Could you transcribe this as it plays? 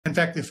In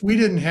fact, if we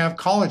didn't have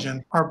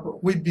collagen,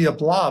 we'd be a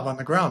blob on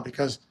the ground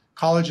because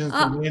collagen is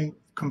the Oh, main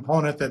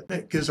component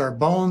that gives our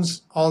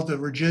bones all the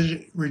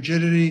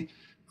rigidity,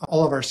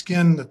 all of our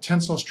skin, the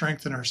tensile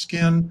strength in our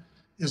skin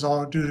is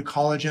all due to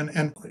collagen.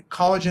 And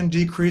collagen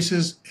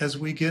decreases as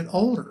we get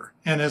older.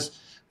 And as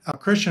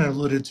Christian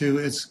alluded to,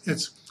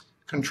 it's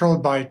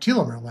controlled by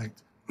telomere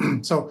length.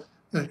 So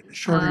the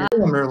shorter your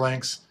telomere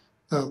lengths,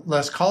 the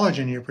less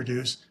collagen you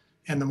produce,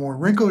 and the more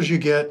wrinkles you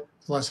get,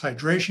 the less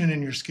hydration in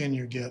your skin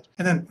you get.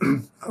 And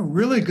then a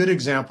really good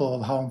example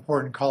of how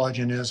important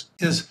collagen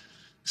is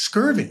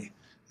scurvy.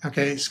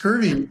 Okay,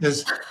 scurvy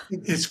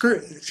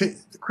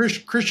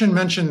Christian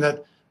mentioned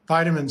that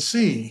vitamin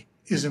C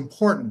is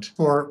important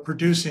for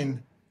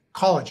producing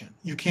collagen.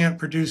 You can't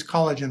produce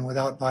collagen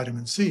without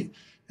vitamin C.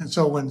 And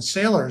so when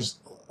sailors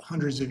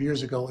hundreds of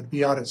years ago would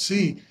be out at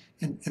sea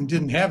and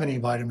didn't have any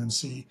vitamin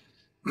C,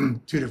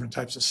 two different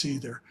types of C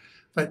there,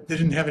 but they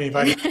didn't have any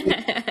vitamin C,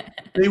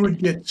 they would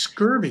get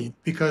scurvy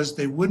because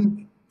they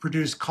wouldn't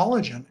produce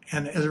collagen.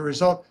 And as a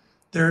result,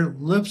 their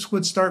lips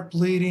would start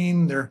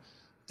bleeding, their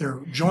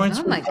joints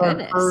oh would my start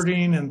goodness.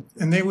 hurting,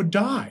 and they would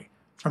die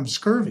from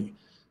scurvy.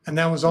 And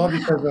that was all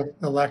because Wow. of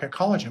the lack of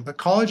collagen. But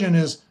collagen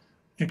is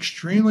an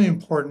extremely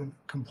important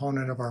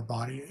component of our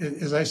body.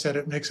 As I said,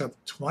 it makes up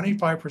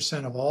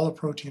 25% of all the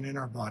protein in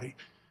our body.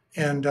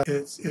 And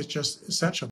it's just essential.